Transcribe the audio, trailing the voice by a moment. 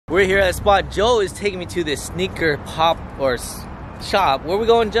We're here at a spot. Joe is taking me to this sneaker pop or shop. Where are we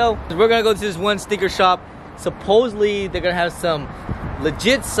going, Joe? We're gonna go to this one sneaker shop. Supposedly they're gonna have some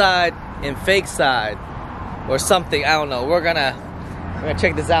legit side and fake side or something. I don't know. We're gonna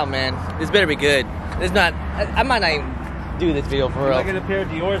check this out, man. This better be good. It's not. I might not even do this video for real. I get a pair of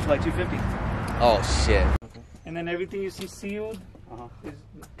Dior's for like $250. Oh shit. And then everything you see sealed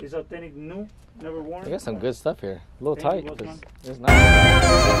is authentic, new, never worn. They got some good stuff here. A little tight, but it's nice.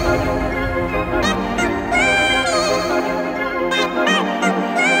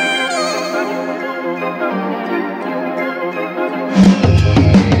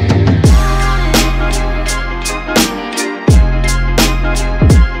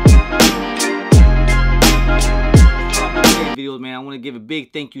 Man, I want to give a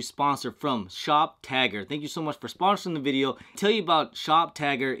big thank you sponsor from Shoptagr. Thank you so much for sponsoring the video. Tell you about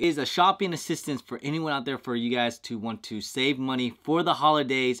Shoptagr is a shopping assistance for anyone out there for you guys to want to save money for the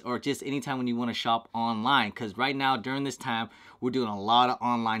holidays or just anytime when you want to shop online, because right now during this time we're doing a lot of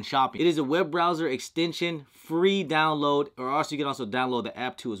online shopping. It is a web browser extension, free download, or also you can also download the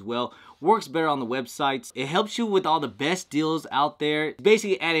app too as well. Works better on the websites. It helps you with all the best deals out there.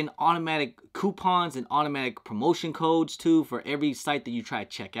 Basically adding automatic coupons and automatic promotion codes too for every site that you try to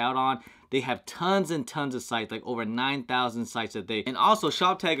check out on. They have tons and tons of sites, like over 9,000 sites a day. And also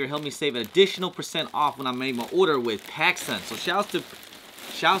Shoptagr helped me save an additional % off when I made my order with PacSun. So shouts to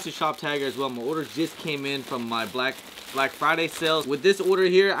Shoptagr as well. My order just came in from my Black Friday sales. With this order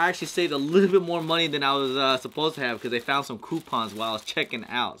here, I actually saved a little bit more money than I was supposed to have because they found some coupons while I was checking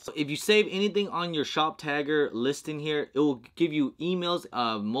out. So if you save anything on your Shoptagr listing here, it will give you emails,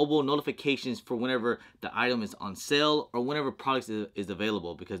 mobile notifications for whenever the item is on sale or whenever product is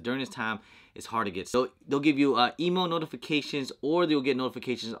available, because during this time it's hard to get. So they'll give you email notifications, or they'll get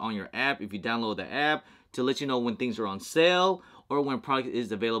notifications on your app if you download the app to let you know when things are on sale or when product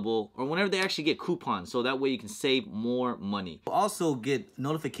is available, or whenever they actually get coupons, so that way you can save more money. You'll also get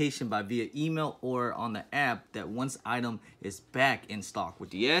notification via email or on the app that once item is back in stock.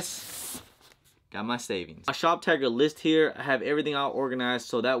 With yes, got my savings. My Shoptagr list here, I have everything all organized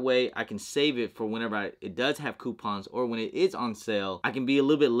so that way I can save it for whenever it does have coupons or when it is on sale. I can be a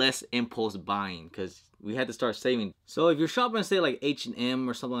little bit less impulse buying because we had to start saving. So if you're shopping, say like H&M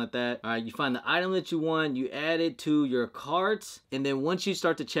or something like that, you find the item that you want, you add it to your cart, and then once you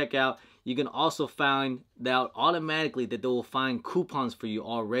start to check out, you can also find out automatically that they will find coupons for you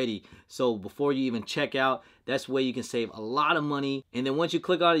already. So before you even check out, that's where you can save a lot of money. And then once you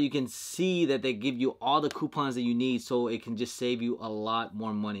click on it, you can see that they give you all the coupons that you need, so it can just save you a lot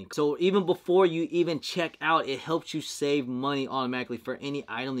more money. So even before you even check out, it helps you save money automatically for any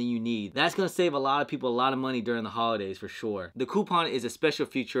item that you need. That's gonna save a lot of people a lot of money during the holidays for sure. The coupon is a special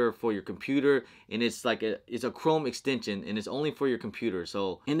feature for your computer, and it's like it's a Chrome extension, and it's only for your computer.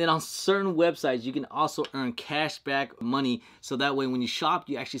 So, and then on certain websites, you can also earn cashback money, so that way when you shop,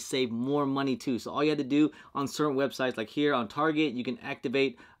 you actually save more money too. So all you have to do on certain websites, like here on Target, you can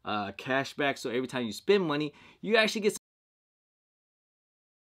activate cashback, so every time you spend money, you actually get some.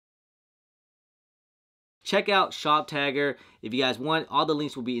 Check out Shoptagr if you guys want. All the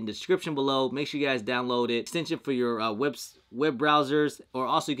links will be in the description below. Make sure you guys download it. Extension for your web browsers, or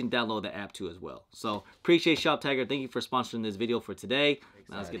also you can download the app too as well. So appreciate Shoptagr. Thank you for sponsoring this video for today.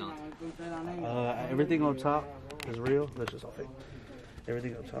 Now let's get on. Everything on top is real. That's just all fake.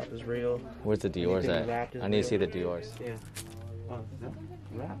 Everything on top is real. Where's the Dior's at? I need to see the Dior's. Yeah. Oh, no?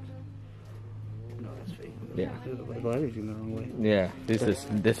 Wrapped? No, that's fake. Yeah. Everything the wrong way. Yeah. This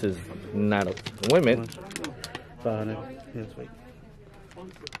is not a women. 500. Yeah, it's fake.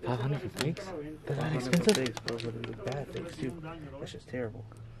 500 for fakes? They're that 500 expensive? for fakes, bro, but they're bad fakes too. That's just terrible.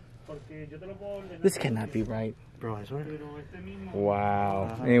 This cannot be right. Bro, I swear.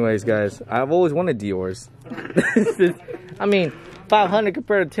 Wow. Anyways, guys, I've always wanted Dior's. I mean, 500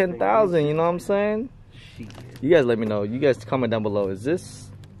 compared to 10,000. You know what I'm saying? You guys, let me know. You guys comment down below. Is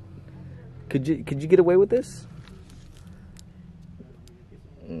this? Could you get away with this?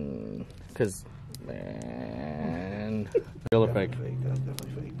 Because, man, real or fake?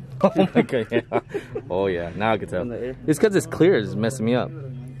 Oh my god! Yeah. Oh yeah. Now I can tell. It's because it's clear. It's messing me up.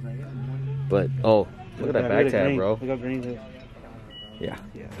 But oh, look at that back tab, bro. Look how green it is. Yeah.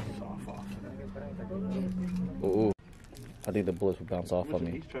 Yeah, it's off. Ooh. I think the bullets will bounce off on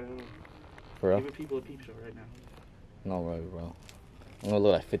me. For real? Giving people a peep show right now. No way, bro. I'm gonna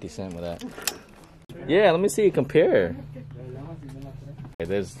look like 50 Cent with that. Yeah, let me see you compare.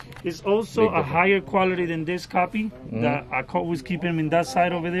 It's also a higher quality than this copy. That I always keep him in that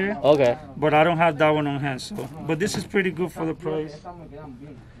side over there. Okay. But I don't have that one on hand. So, but this is pretty good for the price.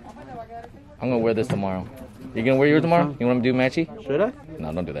 I'm gonna wear this tomorrow. You gonna wear yours tomorrow? You want to do matchy? Should I?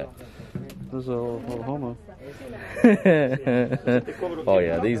 No, don't do that. This is a little homo. Oh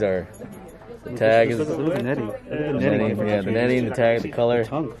yeah, these are. The tag is. Look at the netting. Yeah, the netting, the tag, the color. The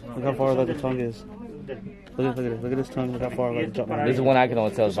tongue. Look how far the tongue is. Look at this tongue. Look how far the jump. This is one I can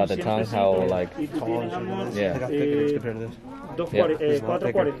always tell about the tongue, how like. Tall and shit. Yeah. Look how thick it is compared to this. Yeah. This is a lot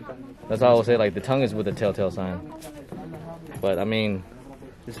thicker. That's all I will say. Like the tongue is with the telltale sign. But I mean,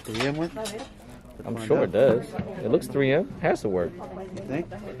 Does 3M work? I'm sure it does. It looks 3M. Has to work. You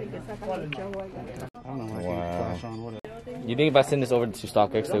think? I don't know why I can't flash on whatever. You think if I send this over to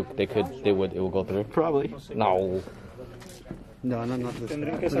StockX, it will go through? Probably. No. No, not this.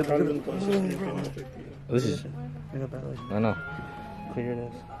 This is. I know. Clear it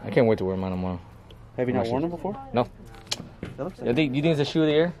is. I can't wait to wear mine tomorrow. Have you not worn them before? No. That looks You think it's a shoe of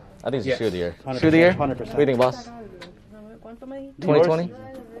the year? I think it's a shoe of the year. 100%, Shoe of the year? 100%. What do you think, boss? 2020?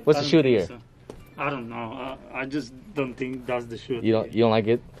 What's the shoe of the year? I don't know. I just don't think that's the shoe. You don't like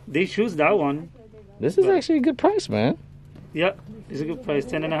it? They choose that one. This is actually a good price, man. Yeah, it's a good price.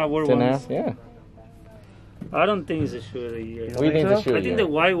 10.5 word 10.5, yeah. I don't think it's a shoe of the year. What do you think it's a shoe I of the think year? the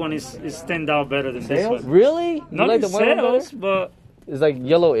white one is stand out better than this one. Really? You Not like in the white one better? sales, but It's like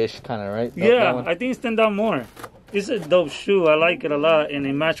yellowish kind of, right? That yeah, one? I think it stand out more. It's a dope shoe. I like it a lot, and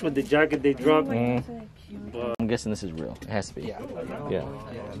it matched with the jacket they dropped. I'm guessing this is real. It has to be. Yeah. Yeah,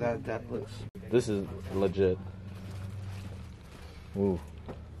 that looks. This is legit. Ooh.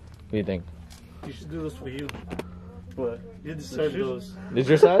 What do you think? You should do this for you. What? You deserve those. This is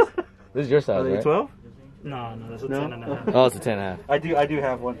your size? This is your size, Are they right? 12? No, that's a No? 10.5. Oh, it's a 10.5. I do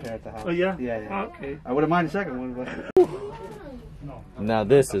have one pair at the house. Oh yeah? Yeah. Oh, okay. I wouldn't mind the second one, but. Now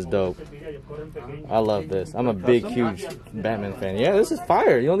this is dope. I love this. I'm a big, huge Batman fan. Yeah, this is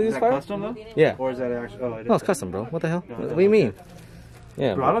fire. You don't think this Is is that fire? custom though? Yeah. Or is that actually? Oh, it is. No, it's custom, bro. What the hell? What do you mean?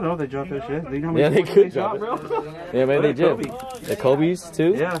 Yeah. Bro, I don't know if they dropped their shit. Do you know how many Yeah, they Kobe's could drop, drop bro? Yeah, maybe they did. Kobe. The Kobe's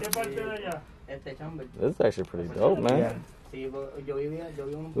too? Yeah. This is actually pretty dope, man. Yeah.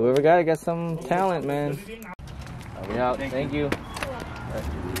 Whoever got some talent, man. We out. Thank you.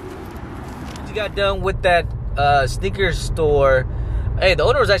 You got done with that sneaker store. Hey, the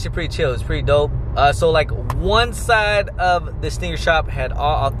owner was actually pretty chill. It's pretty dope. So like one side of the sneaker shop had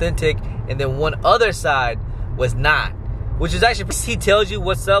all authentic, and then one other side was not. Which is actually, he tells you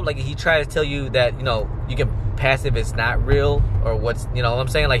what's up. Like he tries to tell you that, you know, you can pass if it's not real or what's, you know what I'm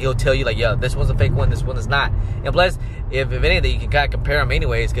saying? Like he'll tell you like, yeah, this one's a fake one, this one is not. And plus, if anything, you can kind of compare them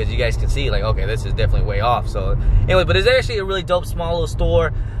anyways, because you guys can see like, okay, this is definitely way off. So anyway, but it's actually a really dope small little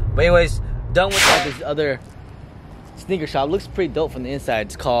store. But anyways, done with that, this other sneaker shop. Looks pretty dope from the inside.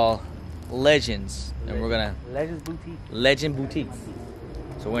 It's called Legends. And we're gonna Legends Boutique. Legend Boutiques.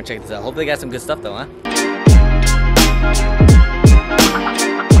 So we're gonna check this out. Hope they got some good stuff though, huh?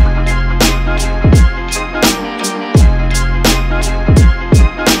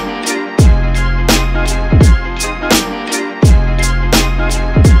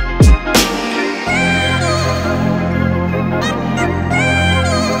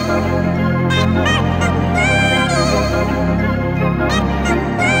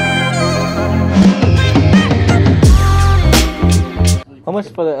 How much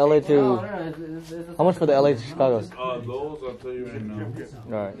for the LA to? How much for the LA to Chicago? Those I'll tell you right now.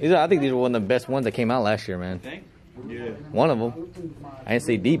 All right, I think these were one of the best ones that came out last year, man. Yeah. One of them. I didn't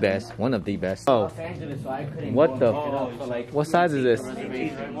say the best. One of the best. Oh, what the? What size is this?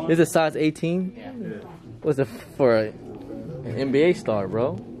 This is a size 18. What's it for? An NBA star,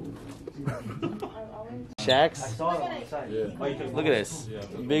 bro. Shaq's. Look at this.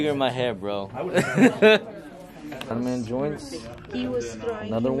 Bigger in my head, bro. Spider-Man joints.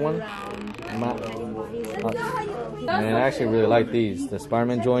 Another one. Man, I actually really like these. The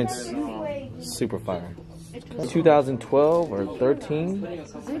Spider-Man joints, super fire. 2012 or 13.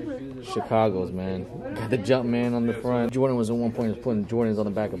 Chicago's, man. Got the Jumpman on the front. Jordan was at one point putting Jordans on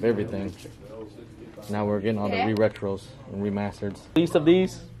the back of everything. Now we're getting all the re-retros and remasters. Release of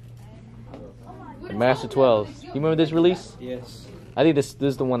these. The Master 12s. You remember this release? Yes. I think this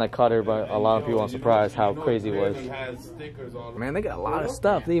is the one that caught everybody, a lot of people on surprise how crazy it was. Man, they got a lot of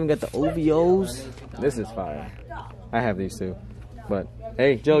stuff. They even got the OVOs. This is fire. I have these too. But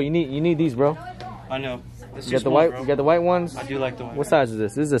hey, Joe, you need these, bro. I know. You got the white. You got the white ones. I do like the white. What size is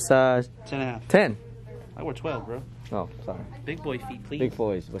this? This is a size 10.5. 10. I wear 12, bro. Oh, sorry. Big boy feet, please. Big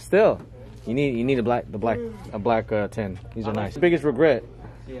boys, but still, you need a black 10. These are nice. Biggest regret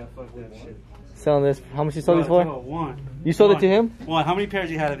Yeah, fuck that shit. selling this. How much you sold these for? One. You sold it to him? One. How many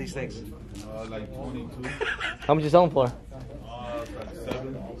pairs you had of these things? Like 22. How much you selling for? Like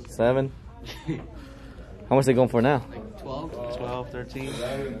 7. 7. How much they going for now? 12, 13.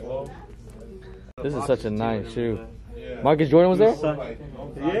 This is such a nice shoe. Marcus Jordan was there?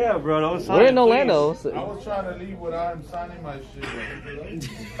 Yeah, bro. That was We're in Orlando. I was trying to leave without him signing my shit.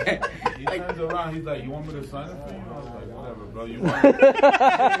 He turns around, he's like, "You want me to sign it for you?" I was like, "Whatever, bro. You want it?"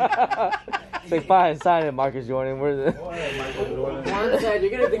 Say fine, sign it, Marcus Jordan. Where's it? Juan said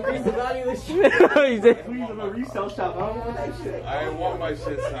you're gonna decrease the value of the shoe. He said, Please, I'm a resale shop. I don't want that shit. I didn't want my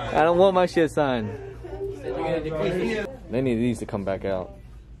shit signed. I don't want my shit signed. You're gonna decrease it. They need these to come back out.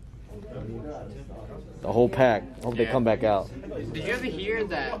 The whole pack. I hope they come back out. Did you ever hear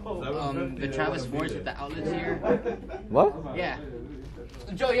that the Travis Force with the outlets here? What? Yeah.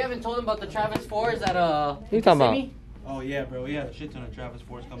 Joe, you haven't told him about the Travis Force at What you talking about? Oh yeah, bro. We had a shit ton of Travis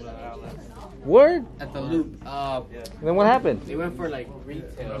Force coming out of the outlet. Word? At the Loop. Then what happened? They went for like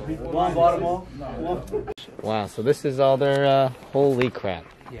retail. One bought them all. Wow, so this is all their, holy crap.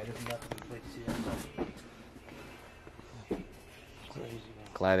 Yeah, this is not the place to see.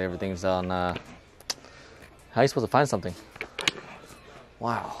 Glad everything's on, how are you supposed to find something?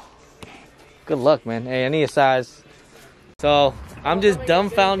 Wow. Good luck, man. Hey, I need a size. So, I'm just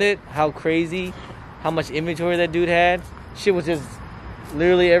dumbfounded how crazy, how much inventory that dude had. Shit was just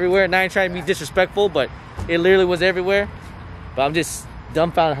literally everywhere. And I ain't trying to be disrespectful, but it literally was everywhere. But I'm just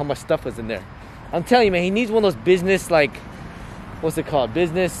dumbfounded how much stuff was in there. I'm telling you, man, he needs one of those business, like, what's it called?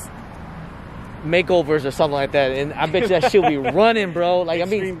 Business makeovers or something like that. And I bet you that shit will be running, bro. Like,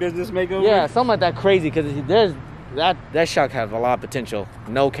 Extreme business makeover. yeah, something like that crazy, because there's that shop has a lot of potential.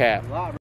 No cap.